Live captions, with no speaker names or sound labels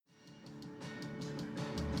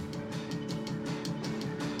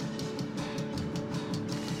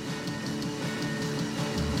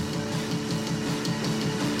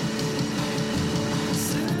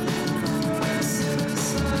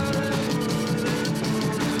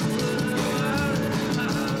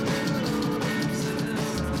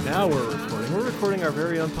Now we're recording. We're recording our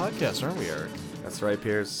very own podcast, aren't we, Eric? That's right,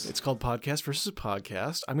 Piers. It's called Podcast versus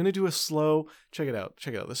Podcast. I'm going to do a slow... Check it out.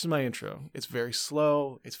 This is my intro. It's very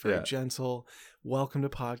slow. It's very gentle. Welcome to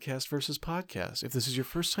Podcast versus Podcast. If this is your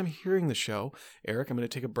first time hearing the show, Eric, I'm going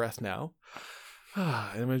to take a breath now.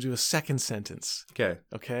 And I'm going to do a second sentence.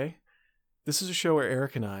 Okay? This is a show where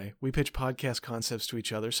Eric and I, we pitch podcast concepts to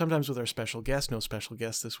each other, sometimes with our special guest. No special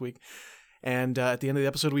guest this week. And at the end of the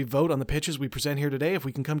episode, we vote on the pitches we present here today. If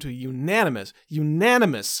we can come to a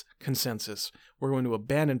unanimous consensus, we're going to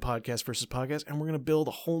abandon Podcast versus Podcast, and we're going to build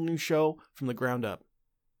a whole new show from the ground up.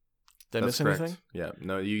 Did I miss anything? Yeah.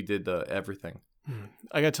 No, you did everything.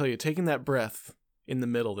 I got to tell you, taking that breath in the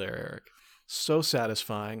middle there, Eric, so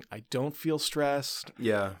satisfying. I don't feel stressed.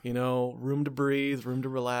 Yeah. You know, room to breathe, room to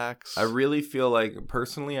relax. I really feel like,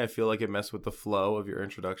 personally, I feel like it messed with the flow of your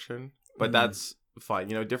introduction, but that's fine.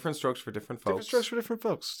 You know, different strokes for different folks.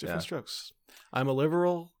 Different strokes. I'm a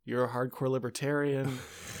liberal. You're a hardcore libertarian.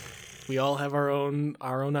 We all have our own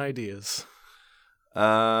ideas.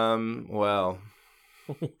 Well,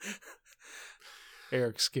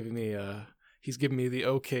 Eric's giving me he's giving me the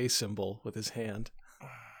okay symbol with his hand.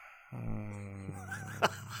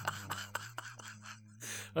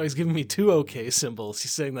 Oh, he's giving me two okay symbols.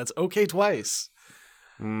 He's saying that's okay twice.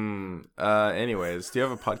 Anyways, do you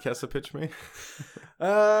have a podcast to pitch me?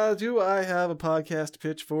 Do I have a podcast to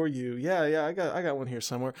pitch for you? Yeah, I got one here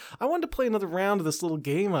somewhere. I wanted to play another round of this little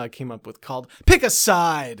game I came up with called Pick a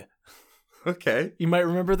Side. Okay. You might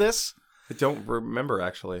remember this? I don't remember,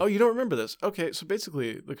 actually. Oh, you don't remember this? Okay, so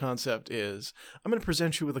basically the concept is I'm going to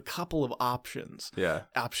present you with a couple of options. Yeah.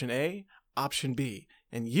 Option A, option B,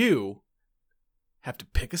 and you have to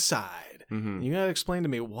pick a side. Mm-hmm. You got to explain to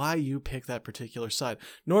me why you pick that particular side.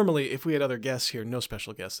 Normally, if we had other guests here, no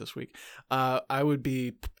special guests this week, I would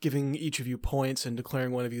be giving each of you points and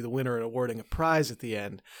declaring one of you the winner and awarding a prize at the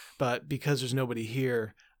end. But because there's nobody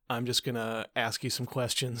here, I'm just going to ask you some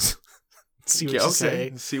questions. See what you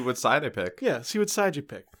say. See what side I pick. Yeah, see what side you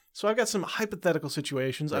pick. So I've got some hypothetical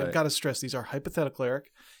situations. Right. I've got to stress these are hypothetical,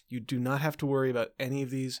 Eric. You do not have to worry about any of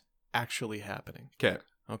these actually happening.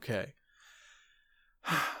 Okay.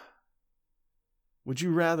 Would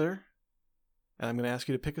you rather, and I'm going to ask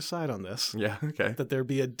you to pick a side on this, Yeah, okay. that there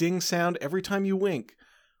be a ding sound every time you wink,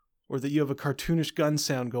 or that you have a cartoonish gun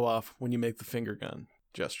sound go off when you make the finger gun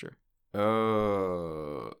gesture?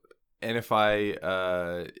 Oh... And if I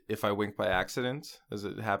wink by accident, does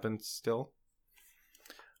it happen still?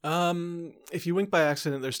 If you wink by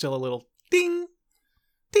accident, there's still a little ding,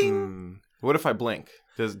 ding. What if I blink?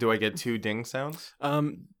 Do I get two ding sounds?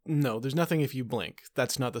 No, there's nothing if you blink.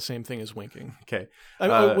 That's not the same thing as winking. Okay.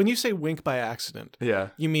 When you say wink by accident, yeah,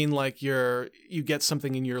 you mean like you get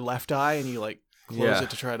something in your left eye and you like close it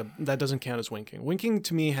to try to. That doesn't count as winking. Winking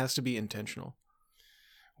to me has to be intentional.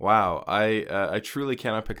 Wow, I truly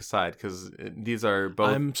cannot pick a side because these are both...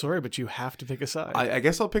 I'm sorry, but you have to pick a side. I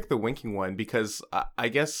guess I'll pick the winking one because I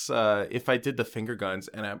guess if I did the finger guns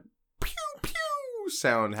and a pew pew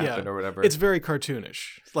sound happened or whatever... It's very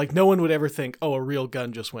cartoonish. Like no one would ever think, oh, a real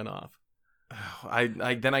gun just went off. I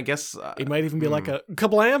guess... it might even be like a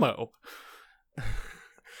couple ammo.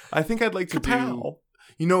 I think I'd like to do...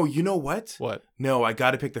 You know what? What? No, I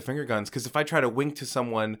got to pick the finger guns because if I try to wink to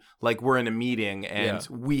someone like we're in a meeting and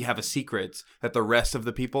we have a secret that the rest of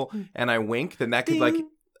the people and I wink, then that could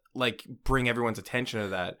like bring everyone's attention to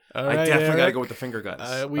that. All I right, definitely got to Eric. go with the finger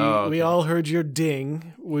guns. We all heard your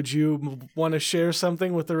ding. Would you want to share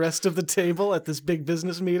something with the rest of the table at this big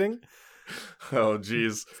business meeting? Oh,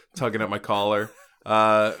 geez. Tugging at my collar.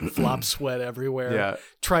 Flop sweat everywhere. Yeah.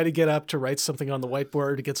 Try to get up to write something on the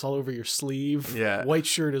whiteboard. It gets all over your sleeve. Yeah. White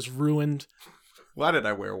shirt is ruined. Why did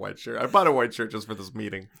I wear a white shirt? I bought a white shirt just for this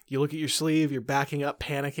meeting. You look at your sleeve, you're backing up,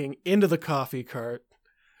 panicking, into the coffee cart.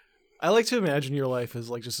 I like to imagine your life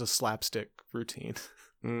as like just a slapstick routine.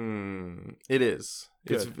 It is.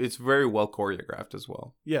 Good. It's very well choreographed as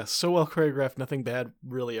well. Yes, so well choreographed, nothing bad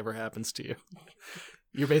really ever happens to you.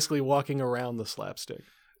 You're basically walking around the slapstick.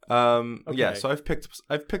 Okay. Yeah, so I've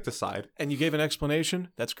picked a side. And you gave an explanation?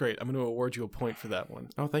 That's great. I'm going to award you a point for that one.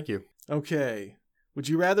 Oh, thank you. Okay. Would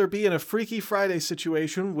you rather be in a Freaky Friday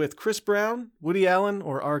situation with Chris Brown, Woody Allen,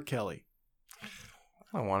 or R. Kelly?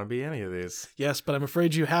 I don't want to be any of these. Yes, but I'm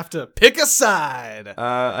afraid you have to pick a side.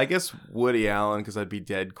 I guess Woody Allen, because I'd be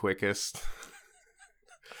dead quickest.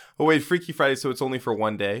 Oh, wait, Freaky Friday, so it's only for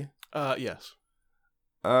one day? Yes.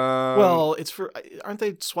 Well, aren't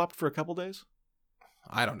they swapped for a couple days?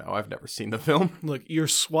 I don't know. I've never seen the film. Look, you're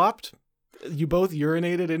swapped You both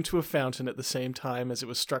urinated into a fountain at the same time as it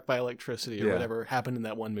was struck by electricity or whatever happened in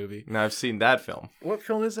that one movie. Now, I've seen that film. What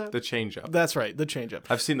film is that? The Change Up. That's right, The Change Up.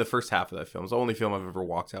 I've seen the first half of that film. It's the only film I've ever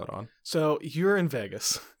walked out on. So you're in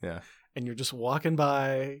Vegas. Yeah. And you're just walking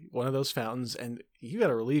by one of those fountains and you got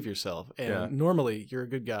to relieve yourself. And normally you're a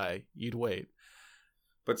good guy. You'd wait.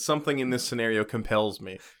 But something in this scenario compels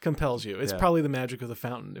me. Compels you. It's probably the magic of the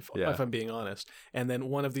fountain, if I'm being honest. And then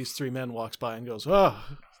one of these three men walks by and goes, "Oh,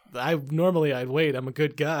 I'd wait. I'm a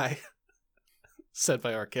good guy." Said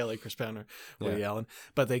by R. Kelly, Chris Brown, Woody Allen.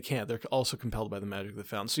 But they can't. They're also compelled by the magic of the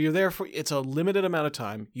fountain. So you're there for, it's a limited amount of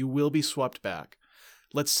time. You will be swept back.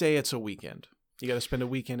 Let's say it's a weekend. You got to spend a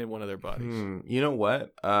weekend in one of their bodies. You know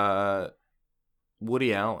what?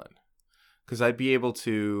 Woody Allen. Because I'd be able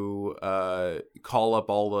to call up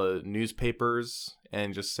all the newspapers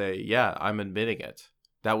and just say, yeah, I'm admitting it.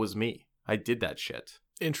 That was me. I did that shit.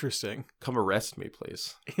 Interesting. Come arrest me,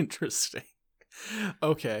 please. Interesting.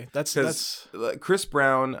 Okay. That's Chris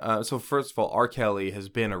Brown. So first of all, R. Kelly has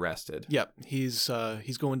been arrested. Yep. He's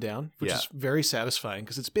going down, which is very satisfying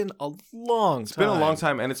because it's been a long time. It's been a long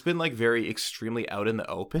time, and it's been like very extremely out in the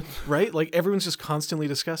open. Right? Like everyone's just constantly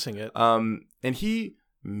discussing it. And he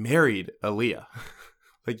married Aaliyah.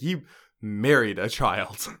 Like he married a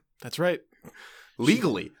child. That's right.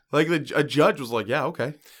 Legally. Like a judge was like, yeah,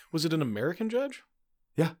 okay. Was it an American judge?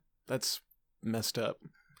 Yeah. That's messed up.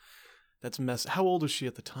 How old was she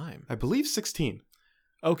at the time? I believe 16.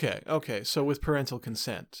 Okay. So with parental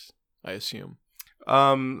consent, I assume.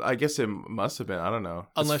 I guess it must have been. I don't know.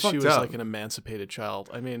 Unless she was like an emancipated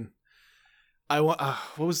child. I mean, I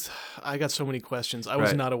got so many questions. I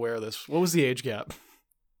was not aware of this. What was the age gap?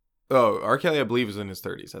 Oh, R. Kelly, I believe, was in his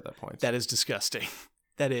 30s at that point. That is disgusting.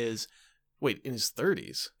 That is, in his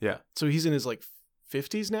 30s? Yeah. So he's in his,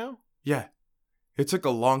 50s now? Yeah. It took a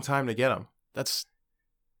long time to get him. That's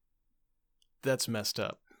messed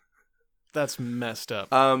up. That's messed up.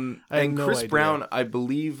 And Chris Brown, I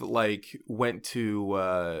believe, went to,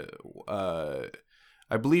 I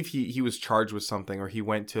believe he was charged with something, or he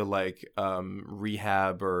went to,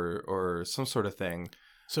 rehab or some sort of thing.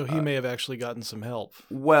 So he may have actually gotten some help.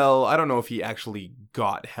 Well, I don't know if he actually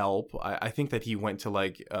got help. I think that he went to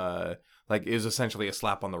it was essentially a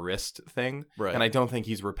slap on the wrist thing. Right. And I don't think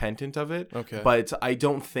he's repentant of it. Okay. But I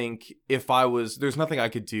don't think there's nothing I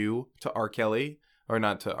could do to R. Kelly, or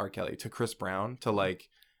not to R. Kelly, to Chris Brown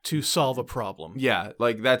to solve a problem. Yeah,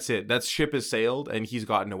 that's it. That ship has sailed and he's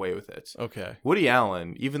gotten away with it. Okay. Woody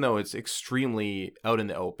Allen, even though it's extremely out in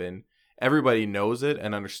the open, everybody knows it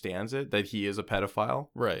and understands it, that he is a pedophile.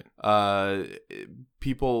 Right. I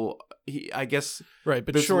guess. Right,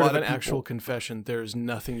 but short of an actual confession, there's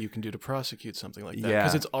nothing you can do to prosecute something like that. Yeah.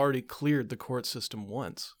 Because it's already cleared the court system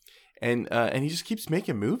once. And he just keeps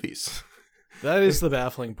making movies. That is the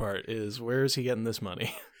baffling part, is where is he getting this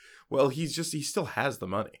money? Well, he still has the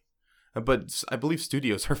money. But I believe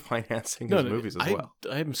studios are financing his movies as well.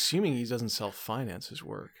 I'm assuming he doesn't self-finance his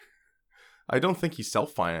work. I don't think he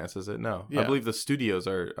self-finances it, no. Yeah. I believe the studios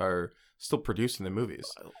are still producing the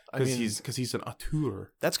movies. Because he's an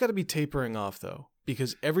auteur. That's got to be tapering off, though.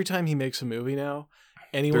 Because every time he makes a movie now,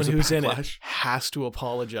 anyone who's in it has to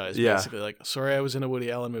apologize, basically. Like, sorry I was in a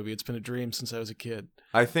Woody Allen movie. It's been a dream since I was a kid.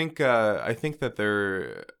 I think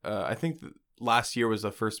last year was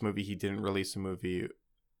the first movie he didn't release a movie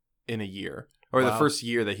in a year. Or the first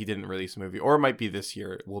year that he didn't release a movie. Or it might be this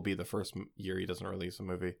year. It will be the first year he doesn't release a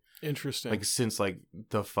movie. Interesting. Since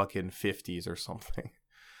the fucking 50s or something.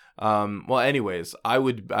 Well, anyways, I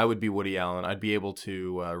would be Woody Allen. I'd be able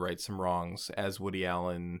to right some wrongs as Woody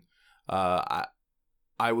Allen. I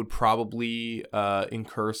would probably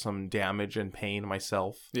incur some damage and pain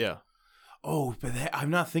myself. Yeah. Oh, but I'm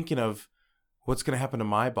not thinking of what's going to happen to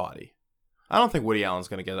my body. I don't think Woody Allen's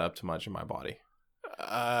going to get up to much in my body.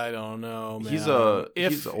 I don't know, man.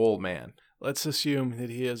 He's an old man. Let's assume that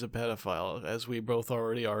he is a pedophile, as we both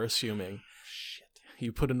already are assuming. Shit.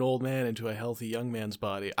 You put an old man into a healthy young man's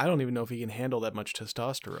body. I don't even know if he can handle that much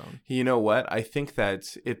testosterone. You know what? I think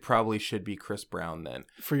that it probably should be Chris Brown then.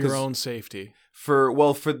 For your own safety. For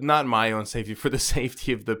not my own safety, for the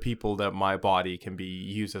safety of the people that my body can be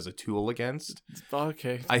used as a tool against.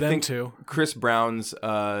 Okay, I think too. Chris Brown's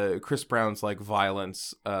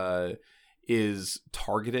violence is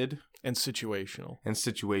targeted and situational.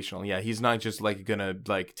 Yeah, he's not just gonna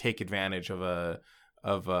take advantage of a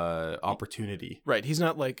opportunity. Right, he's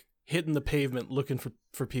not hitting the pavement looking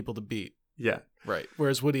for people to beat. Yeah, right.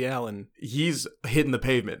 Whereas Woody Allen, he's hitting the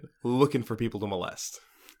pavement looking for people to molest.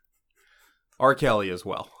 R. Kelly as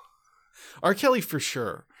well. R. Kelly for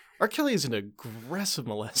sure. R. Kelly is an aggressive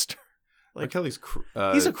molester. R. Kelly's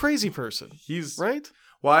he's a crazy person. He's right.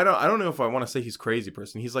 Well, I don't know if I want to say he's crazy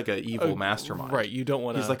person. He's like an evil mastermind. Right. You don't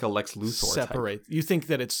want to. He's like a Lex Luthor separate. type. You think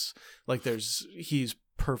that it's like he's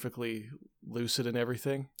perfectly lucid and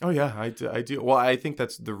everything. Oh yeah, I do. Well, I think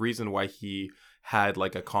that's the reason why he had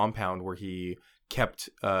like a compound where he kept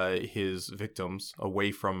his victims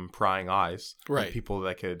away from prying eyes. Right. Like people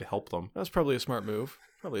that could help them. That's probably a smart move.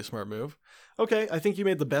 Okay, I think you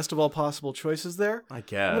made the best of all possible choices there. I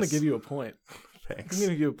guess. I'm going to give you a point. Thanks. I'm going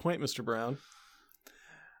to give you a point, Mr. Brown.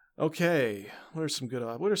 Okay, what are some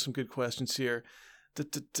good questions here?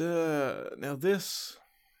 Now this.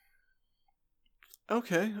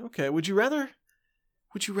 Okay. Would you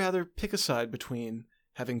rather pick a side between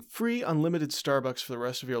having free unlimited Starbucks for the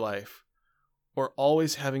rest of your life, or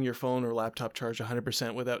always having your phone or laptop charged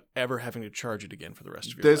 100% without ever having to charge it again for the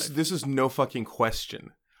rest of your life? This is no fucking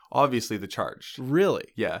question. Obviously, the charged. Really?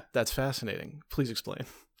 Yeah. That's fascinating. Please explain.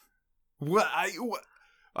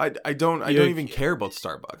 I don't even care about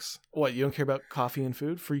Starbucks. What, you don't care about coffee and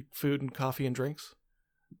food? Free food and coffee and drinks?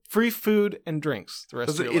 Free food and drinks the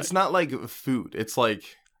rest of your life. It's not like food. It's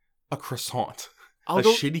like a croissant. I'll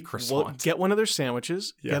go, shitty croissant. Well, get one of their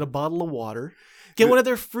sandwiches. Yeah. Get a bottle of water. Get one of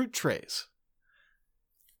their fruit trays.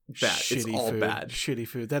 Bad. It's all bad. Shitty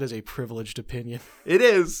food. That is a privileged opinion. It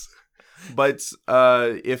is. But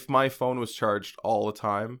if my phone was charged all the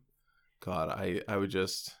time, God, I would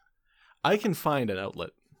just... I can find an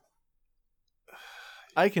outlet.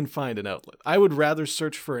 I would rather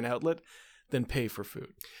search for an outlet than pay for food.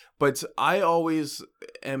 But I always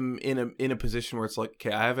am in a position where it's like,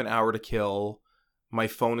 okay, I have an hour to kill. My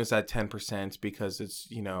phone is at 10% because it's,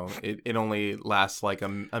 it only lasts like a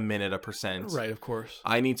minute, 1%. Right, of course.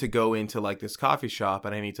 I need to go into like this coffee shop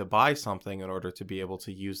and I need to buy something in order to be able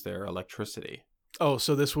to use their electricity. Oh,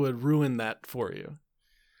 so this would ruin that for you.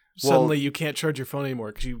 Suddenly you can't charge your phone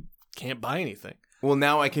anymore because you can't buy anything. Well,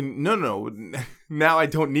 now I can... No. Now I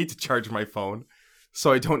don't need to charge my phone.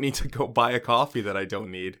 So I don't need to go buy a coffee that I don't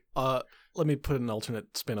need. Let me put an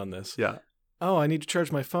alternate spin on this. Yeah. Oh, I need to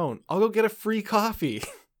charge my phone. I'll go get a free coffee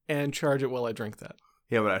and charge it while I drink that.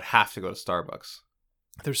 Yeah, but I'd have to go to Starbucks.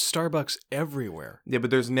 There's Starbucks everywhere. Yeah,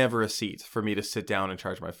 but there's never a seat for me to sit down and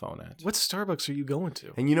charge my phone at. What Starbucks are you going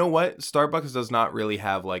to? And you know what? Starbucks does not really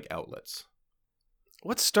have, like, outlets.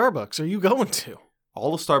 What Starbucks are you going to?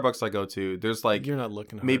 All the Starbucks I go to, there's, like... You're not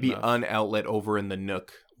looking hard maybe enough. An outlet over in the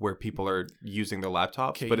Nook where people are using their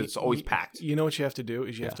laptops, but it's always packed. You know what you have to do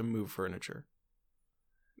is you have to move furniture.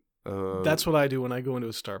 Uh, That's what I do when I go into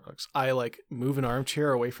a Starbucks. I move an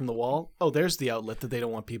armchair away from the wall. Oh, there's the outlet that they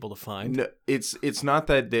don't want people to find. No, it's not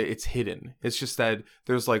that it's hidden. It's just that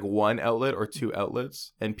there's like one outlet or two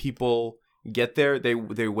outlets, and people get there. They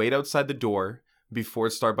wait outside the door before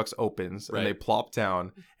Starbucks opens, and they plop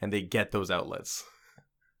down and they get those outlets.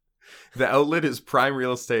 The outlet is prime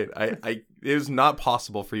real estate. It is not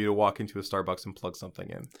possible for you to walk into a Starbucks and plug something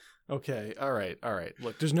in. Okay, all right.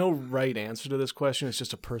 Look, there's no right answer to this question. It's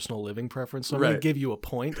just a personal living preference. So I'm going to give you a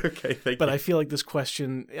point. Okay, thank you. But I feel like this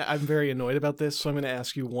question, I'm very annoyed about this, so I'm going to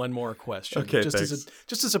ask you one more question. Okay,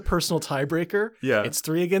 just as a personal tiebreaker. Yeah. It's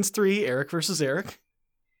 3 against 3, Eric versus Eric.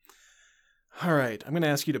 All right, I'm going to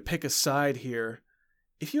ask you to pick a side here.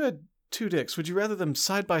 If you had two dicks, would you rather them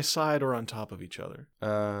side by side or on top of each other?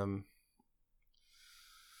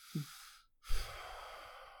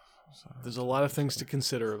 There's a lot of things to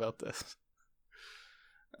consider about this.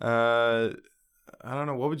 I don't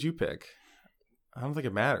know. What would you pick? I don't think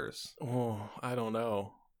it matters. Oh, I don't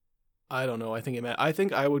know. I think it matters. I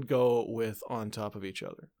think I would go with on top of each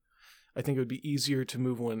other. I think it would be easier to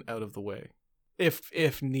move one out of the way,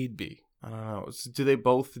 if need be. I don't know. So do they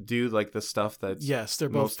both do like the stuff that's... Yes, they're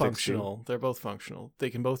both functional. They're both functional.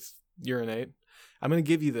 They can both urinate. I'm going to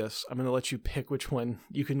give you this. I'm going to let you pick which one.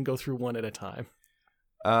 You can go through one at a time.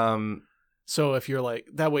 So if you're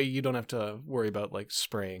that way you don't have to worry about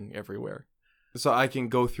spraying everywhere. So I can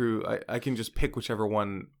go through, I can just pick whichever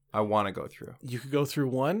one I want to go through. You could go through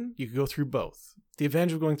one, you could go through both. The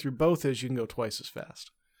advantage of going through both is you can go twice as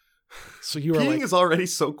fast. So you are peeing is already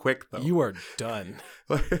so quick though. You are done.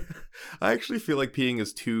 I actually feel like peeing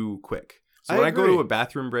is too quick. So when I go to a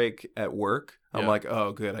bathroom break at work, I'm like,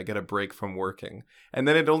 oh good, I get a break from working. And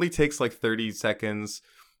then it only takes 30 seconds,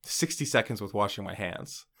 60 seconds with washing my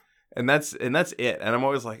hands. And that's it. And I'm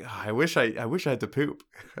always like, oh, I wish I had to poop.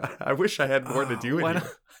 I wish I had more to do in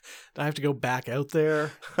here. I have to go back out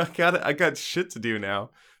there. I got shit to do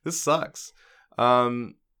now. This sucks.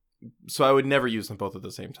 So I would never use them both at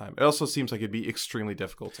the same time. It also seems like it'd be extremely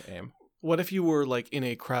difficult to aim. What if you were in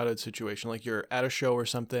a crowded situation, like you're at a show or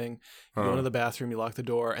something, you go into the bathroom, you lock the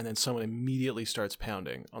door, and then someone immediately starts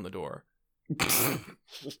pounding on the door?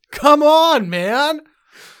 Come on, man!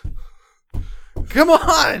 Come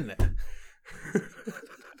on!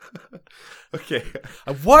 Okay.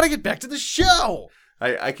 I want to get back to the show!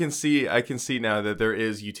 I can see now that there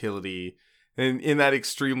is utility in that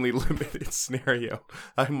extremely limited scenario.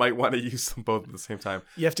 I might want to use them both at the same time.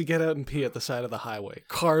 You have to get out and pee at the side of the highway.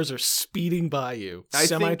 Cars are speeding by you.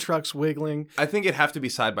 Semi-trucks wiggling. I think it'd have to be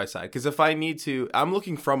side by side, because if I need to, I'm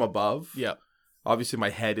looking from above. Yep. Obviously, my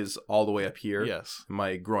head is all the way up here. Yes.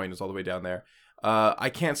 My groin is all the way down there. I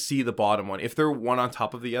can't see the bottom one. If they're one on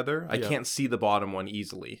top of the other, I can't see the bottom one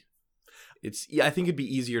easily. I think it'd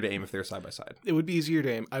be easier to aim if they're side by side. It would be easier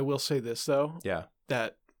to aim. I will say this, though. Yeah.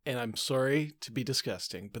 And I'm sorry to be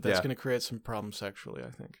disgusting, but that's going to create some problems sexually, I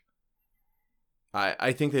think.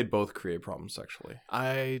 I think they'd both create problems sexually.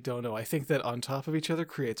 I don't know. I think that on top of each other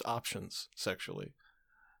creates options sexually.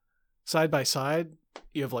 Side by side,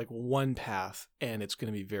 you have like one path, and it's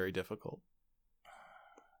going to be very difficult.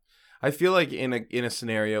 I feel like in a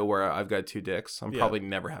scenario where I've got two dicks, I'm probably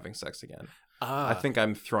never having sex again. I think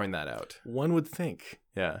I'm throwing that out. One would think.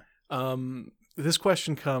 Yeah. This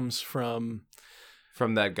question comes from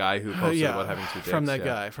that guy who posted about having two dicks. From that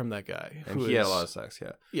guy. And he had a lot of sex,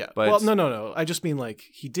 yeah. Yeah. But well, no. I just mean like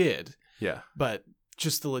he did. Yeah. But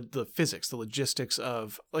just the physics, the logistics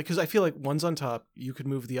of like, because I feel like one's on top, you could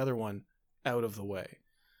move the other one out of the way,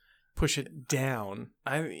 push it down.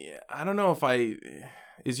 I don't know if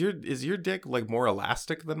is your dick like more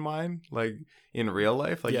elastic than mine, like in real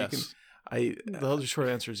life? Like yes. You can. The short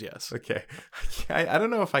answer is yes. Okay. I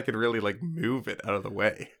don't know if I could really like move it out of the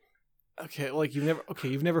way. Okay, like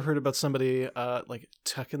you've never heard about somebody like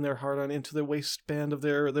tucking their heart on into the waistband of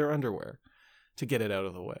their underwear to get it out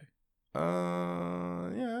of the way.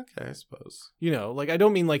 Yeah, okay, I suppose. You know, like I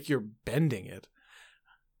don't mean like you're bending it.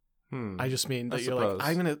 I just mean that you're like,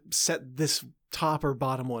 I'm gonna set this top or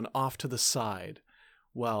bottom one off to the side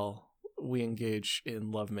while we engage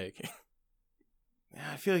in lovemaking. Yeah,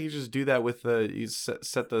 I feel like you just do that with you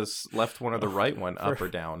set the left one or the right one up or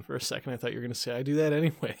down. For a second, I thought you were going to say, I do that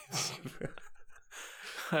anyways.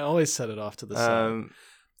 I always set it off to the side.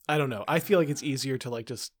 I don't know. I feel like it's easier to like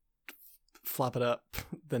just flop it up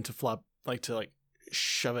than to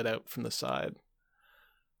shove it out from the side.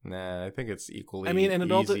 Nah, I think it's equally easy.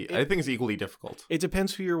 I think it's equally difficult. It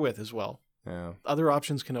depends who you're with as well. Yeah. Other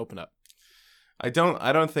options can open up. I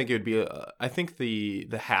don't think it would be I think the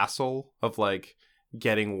hassle of like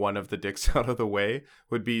getting one of the dicks out of the way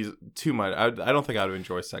would be too much. I don't think I would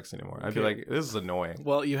enjoy sex anymore. I'd be like, this is annoying.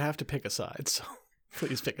 Well, you have to pick a side, so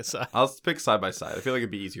please pick a side. I'll pick side by side. I feel like it'd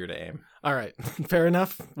be easier to aim. All right. Fair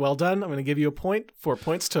enough. Well done. I'm going to give you a point. 4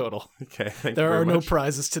 points total. Okay. Thank you there very are much. no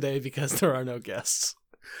prizes today because there are no guests.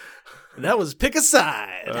 And that was Pick a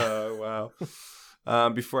Side. Wow.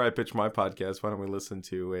 Before I pitch my podcast, why don't we listen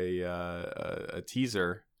to a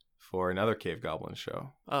teaser for another Cave Goblin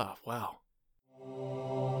show? Oh, wow.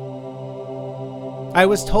 I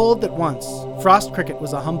was told that once Frost Cricket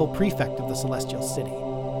was a humble prefect of the Celestial City,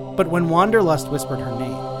 but when Wanderlust whispered her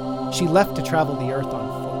name, she left to travel the earth on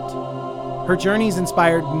foot. Her journeys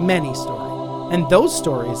inspired many stories, and those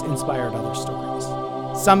stories inspired other stories.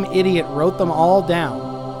 Some idiot wrote them all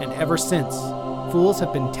down, and ever since, fools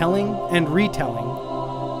have been telling and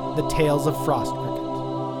retelling the tales of Frost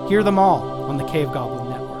Cricket. Hear them all on the Cave Goblin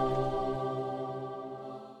Network.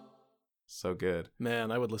 So good.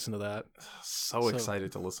 Man, I would listen to that. So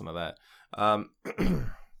excited to listen to that. I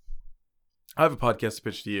have a podcast to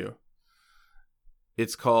pitch to you.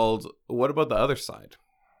 It's called What About the Other Side?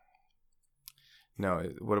 No,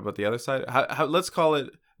 What About the Other Side? Let's call it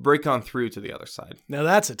Break On Through to the Other Side. Now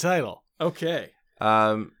that's a title. Okay.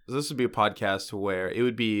 This would be a podcast where it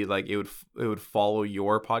would be like it would follow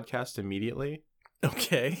your podcast immediately.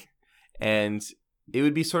 Okay. And it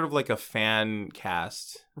would be sort of like a fan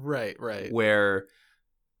cast. Right. Where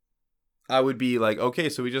I would be like, okay,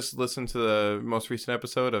 so we just listened to the most recent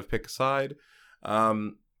episode of Pick a Side.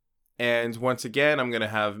 And once again, I'm going to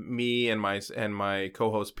have me and my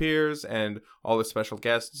co-host peers and all the special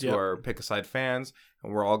guests who are Pick a Side fans.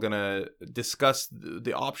 And we're all going to discuss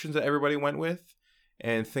the options that everybody went with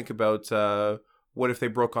and think about what if they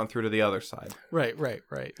broke on through to the other side. Right.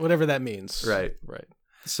 Whatever that means. Right.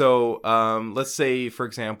 So let's say, for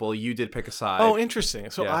example, you did pick a side. Oh, interesting.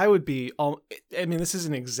 So I would be this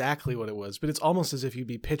isn't exactly what it was, but it's almost as if you'd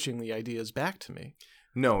be pitching the ideas back to me.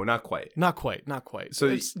 No, not quite. Not quite. So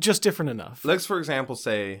it's just different enough. Let's, for example,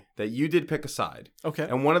 say that you did pick a side. Okay.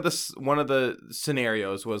 And one of the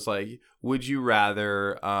scenarios was like, would you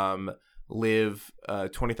rather live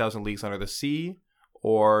 20,000 leagues under the sea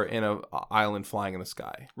or in an island flying in the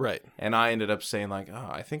sky? Right. And I ended up saying like,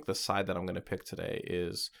 I think the side that I'm going to pick today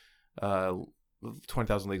is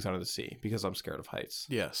 20,000 leagues under the sea because I'm scared of heights.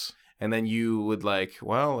 Yes. And then you would like,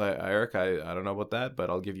 well, Eric, I don't know about that, but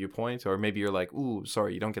I'll give you a point. Or maybe you're like, ooh,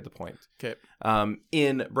 sorry, you don't get the point. Okay.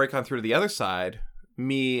 In Break On Through to the Other Side,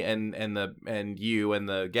 me and you and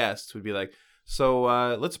the guests would be like, so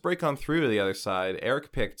let's break on through to the other side.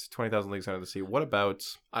 Eric picked 20,000 Leagues Under the Sea. What about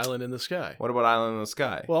Island in the Sky? What about Island in the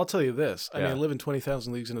Sky? Well, I'll tell you this. I Yeah. mean, I live in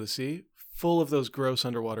 20,000 Leagues Under the Sea, full of those gross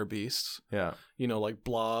underwater beasts. Yeah. You know, like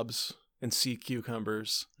blobs and sea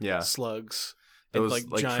cucumbers, Yeah. slugs. Those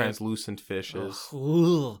and like giant, translucent fishes.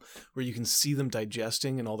 ugh, where you can see them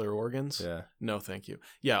digesting and all their organs. Yeah. No, thank you.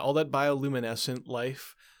 Yeah, all that bioluminescent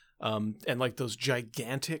life, and like those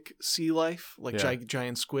gigantic sea life, like Yeah.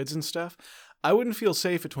 giant squids and stuff. I wouldn't feel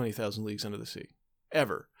safe at 20,000 Leagues Under the Sea,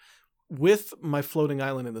 ever. With my floating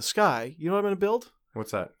island in the sky, you know what I'm going to build?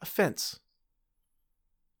 What's that? A fence.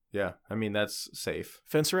 Yeah. I mean, that's safe.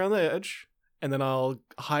 Fence around the edge. And then I'll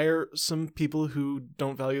hire some people who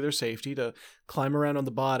don't value their safety to climb around on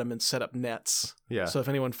the bottom and set up nets. Yeah. So if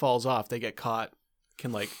anyone falls off, they get caught,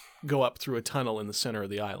 can like go up through a tunnel in the center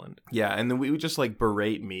of the island. Yeah. And then we would just like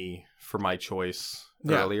berate me for my choice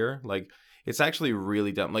Yeah. earlier. Like, it's actually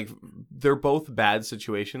really dumb. Like, they're both bad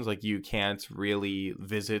situations. Like, you can't really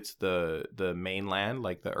visit the mainland,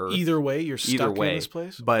 like the Earth. Either way, you're stuck Either way. in this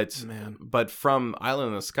place. But Man. but from Island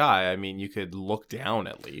in the Sky, I mean, you could look down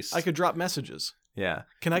at least. I could drop messages. Yeah.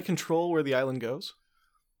 Can I control where the island goes?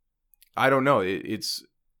 I don't know.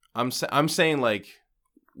 I'm saying like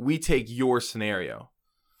we take your scenario.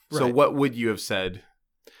 So Right. what would you have said?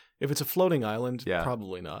 If it's a floating island, Yeah.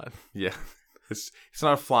 probably not. Yeah. It's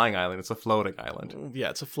not a flying island, it's a floating island. Yeah,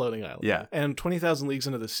 it's a floating island. Yeah. And 20,000 Leagues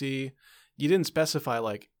Under the Sea, you didn't specify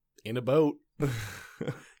like in a boat.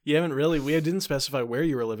 We didn't specify where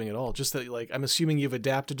you were living at all. Just that, like, I'm assuming you've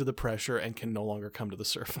adapted to the pressure and can no longer come to the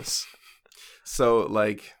surface. So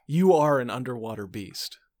like You are an underwater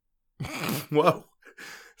beast. whoa.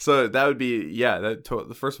 So that would be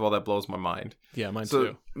first of all, that blows my mind. Yeah, mine So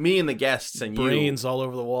too. me and the guests and Brains all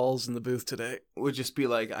over the walls in the booth today. you would just be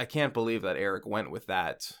like, I can't believe that Eric went with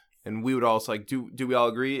that. And we would also like, do we all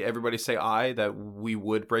agree? Everybody say aye, that we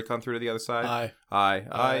would break on through to the other side? Aye.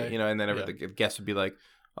 Aye. You know, and then the guests would be like,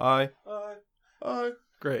 aye.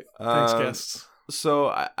 Great. Thanks, Um, guests. So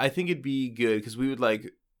I think it'd be good because we would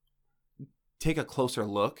like take a closer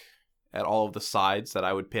look at all of the sides that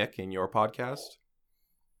I would pick in your podcast.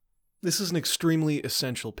 This is an extremely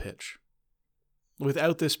essential pitch.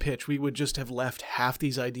 Without this pitch, we would just have left half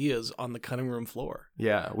these ideas on the cutting room floor.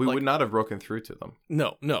 Yeah, we Like- would not have broken through to them.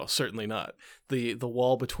 No, certainly not. The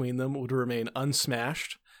wall between them would remain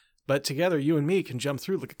unsmashed, but together you and me can jump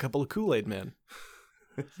through like a couple of Kool-Aid men.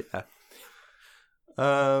 Yeah.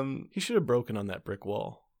 He should have broken on that brick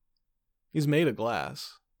wall. He's made of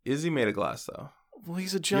glass. Is he made of glass though? Well,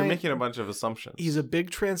 he's a giant. You're making a bunch of assumptions. He's a big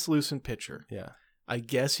translucent pitcher. Yeah. I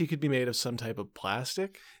guess he could be made of some type of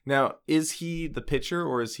plastic. Now, is he the pitcher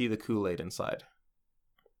or is he the Kool-Aid inside?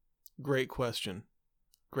 Great question.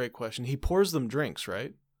 He pours them drinks,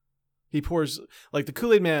 right? He pours, like the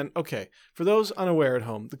Kool-Aid Man. Okay, for those unaware at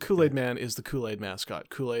home, the Kool-Aid Man is the Kool-Aid mascot.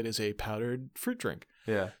 Kool-Aid is a powdered fruit drink.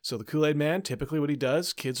 Yeah. So the Kool-Aid Man, typically what he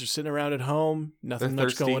does, kids are sitting around at home, nothing They're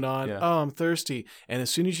much thirsty, going on. yeah. Oh, I'm thirsty. And as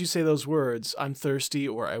soon as you say those words, I'm thirsty,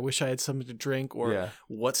 or I wish I had something to drink, or Yeah.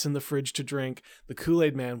 what's in the fridge to drink, the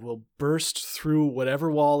Kool-Aid Man will burst through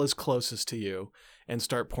whatever wall is closest to you and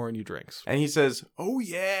start pouring you drinks. And he says, "Oh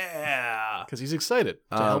yeah." Because he's excited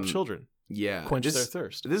to help Um, children Yeah. quench their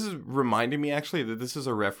thirst. This is reminding me actually that this is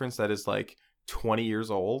a reference that is like 20 years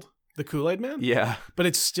old. The Kool-Aid Man? Yeah. But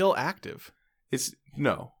it's still active. It's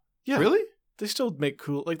no. Yeah. Really? They still make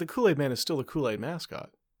like the Kool-Aid Man is still the Kool-Aid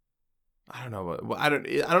mascot. I don't know. Well, I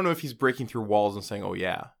don't know if he's breaking through walls and saying, "Oh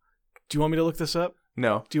yeah." Do you want me to look this up?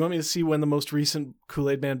 No. Do you want me to see when the most recent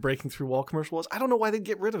Kool-Aid Man breaking through wall commercial was? I don't know why they'd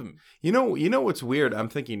get rid of him. You know what's weird? I'm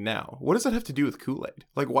thinking now. What does that have to do with Kool-Aid?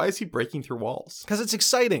 Like, why is he breaking through walls? Because it's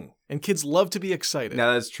exciting, and kids love to be excited.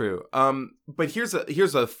 Now that's true. But here's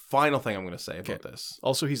a final thing I'm going to say about this.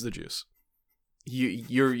 Also, he's the juice.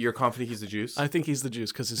 You're confident he's the juice? I think he's the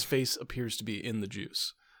juice because his face appears to be in the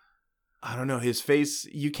juice. I don't know. His face,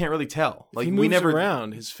 you can't really tell. If Like he moves we never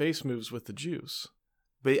around, his face moves with the juice.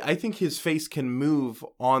 But I think his face can move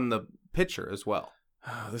on the picture as well.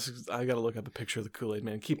 I gotta look up a picture of the Kool-Aid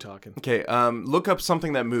Man. Keep talking. Okay, look up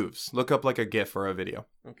something that moves. Look up like a GIF or a video.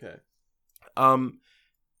 Okay.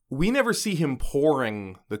 We never see him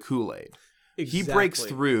pouring the Kool-Aid. He breaks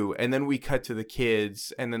through, and then we cut to the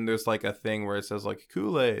kids, and then there's like a thing where it says like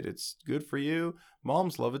Kool-Aid, it's good for you.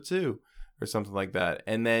 Moms love it too, or something like that.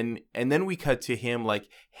 And then we cut to him like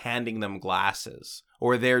handing them glasses,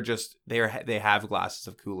 or they have glasses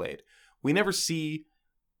of Kool-Aid. We never see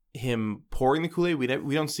him pouring the Kool-Aid,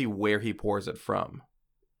 we don't see where he pours it from.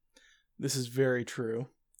 This is very true.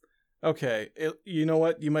 Okay, you know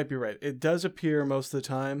what? You might be right. It does appear most of the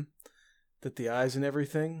time that the eyes and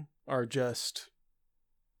everything are just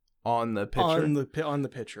on the pitcher, on the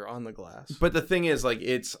pitcher, on the glass. But the thing is, like,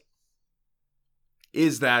 is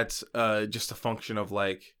that just a function of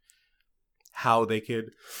like how they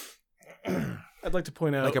could? I'd like to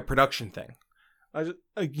point out, like, a production thing.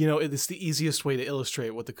 It's the easiest way to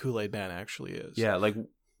illustrate what the Kool-Aid Man actually is.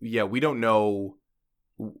 Yeah, we don't know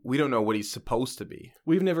what he's supposed to be.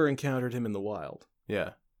 We've never encountered him in the wild.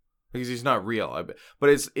 Yeah, because he's not real.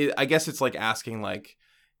 But I guess it's like asking, like,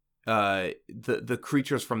 the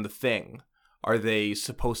creatures from The Thing, are they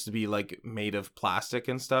supposed to be like made of plastic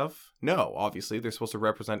and stuff? No, obviously they're supposed to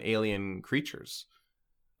represent alien creatures.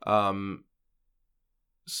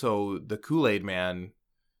 So the Kool-Aid Man,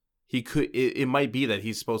 it might be that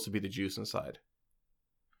he's supposed to be the juice inside.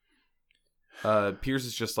 Piers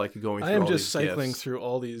is just like going through all these I am just cycling gifs. through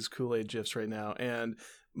all these Kool-Aid GIFs right now, and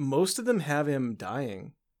most of them have him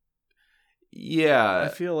dying. Yeah. I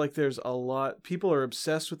feel like there's a lot. People are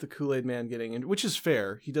obsessed with the Kool-Aid Man getting in, which is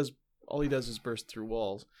fair. All he does is burst through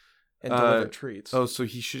walls and deliver treats. Oh, so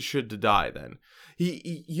he should die then.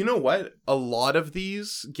 He you know what? A lot of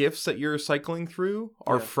these gifs that you're cycling through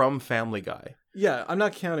are from Family Guy. Yeah, I'm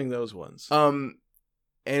not counting those ones. And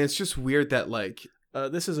it's just weird that, like,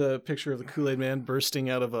 this is a picture of the Kool-Aid Man bursting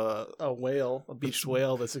out of a whale, a beached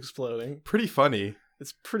whale that's exploding. Pretty funny.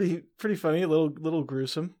 It's pretty funny, a little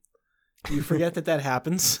gruesome. You forget that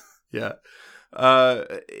happens. Yeah.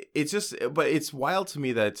 It's just, but it's wild to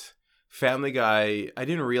me that Family Guy, I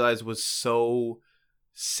didn't realize, was so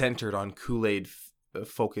centered on Kool-Aid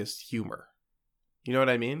focused humor. You know what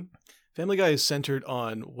I mean? Family Guy is centered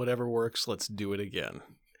on whatever works, let's do it again.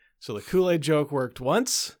 So the Kool-Aid joke worked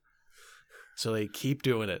once, so they keep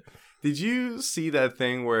doing it. Did you see that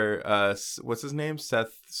thing where, what's his name?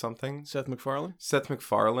 Seth something? Seth MacFarlane? Seth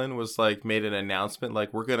MacFarlane was like, made an announcement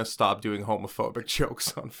like, we're going to stop doing homophobic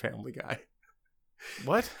jokes on Family Guy.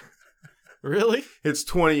 What? Really? It's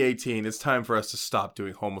 2018. It's time for us to stop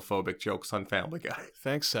doing homophobic jokes on Family Guy.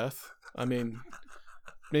 Thanks, Seth. I mean,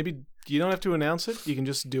 maybe you don't have to announce it. You can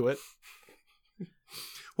just do it.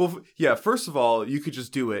 Well, yeah, first of all, you could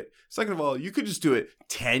just do it. Second of all, you could just do it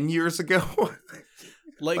 10 years ago.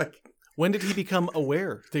 like, when did he become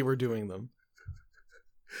aware they were doing them?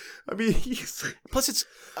 I mean, plus it's...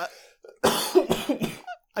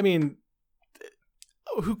 I mean...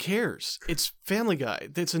 Who cares? It's Family Guy.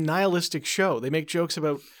 It's a nihilistic show. They make jokes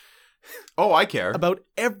about... Oh, I care.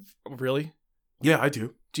 Really? Yeah, I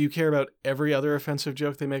do. Do you care about every other offensive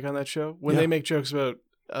joke they make on that show? When they make jokes about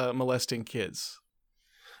molesting kids?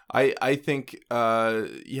 I think... so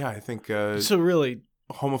really...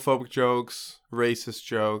 Homophobic jokes, racist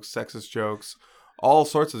jokes, sexist jokes, all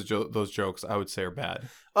sorts of those jokes, I would say, are bad.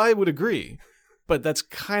 I would agree. But that's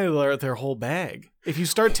kind of their whole bag. If you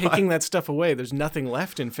start taking that stuff away, there's nothing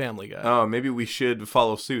left in Family Guy. Oh, maybe we should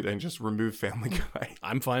follow suit and just remove Family Guy.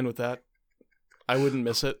 I'm fine with that. I wouldn't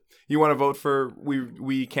miss it. You want to vote for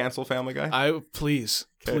we cancel Family Guy? Please.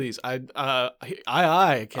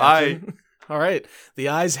 Aye, Captain. All right. The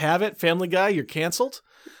ayes have it. Family Guy, you're canceled.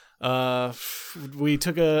 We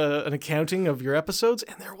took an accounting of your episodes,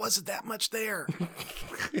 and there wasn't that much there.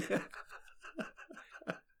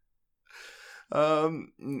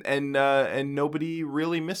 And nobody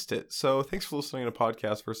really missed it. So thanks for listening to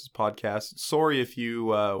Podcast versus Podcast. Sorry if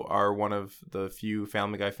you are one of the few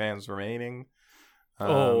Family Guy fans remaining.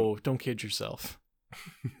 Don't kid yourself.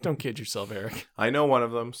 Don't kid yourself, Eric. I know one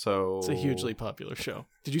of them, so it's a hugely popular show.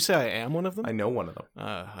 Did you say I am one of them? I know one of them.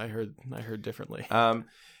 I heard differently.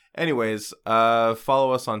 Anyways,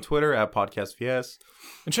 follow us on Twitter at PodcastVS.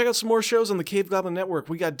 And check out some more shows on the Cave Goblin Network.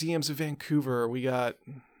 We got DMs of Vancouver. We got,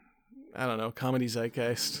 I don't know, Comedy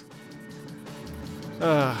Zeitgeist.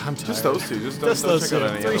 I'm tired. Just those two. Just those check two.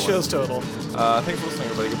 out any 3 other shows ones. total. Thanks for listening,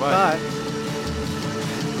 everybody. Goodbye. Bye.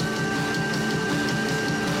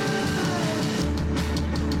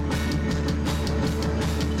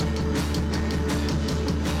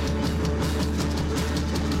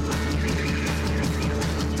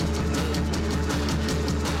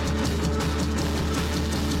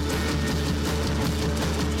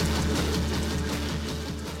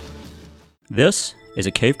 This is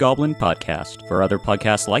a Cave Goblin podcast. For other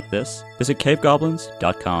podcasts like this, visit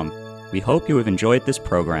cavegoblins.com. We hope you have enjoyed this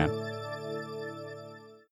program.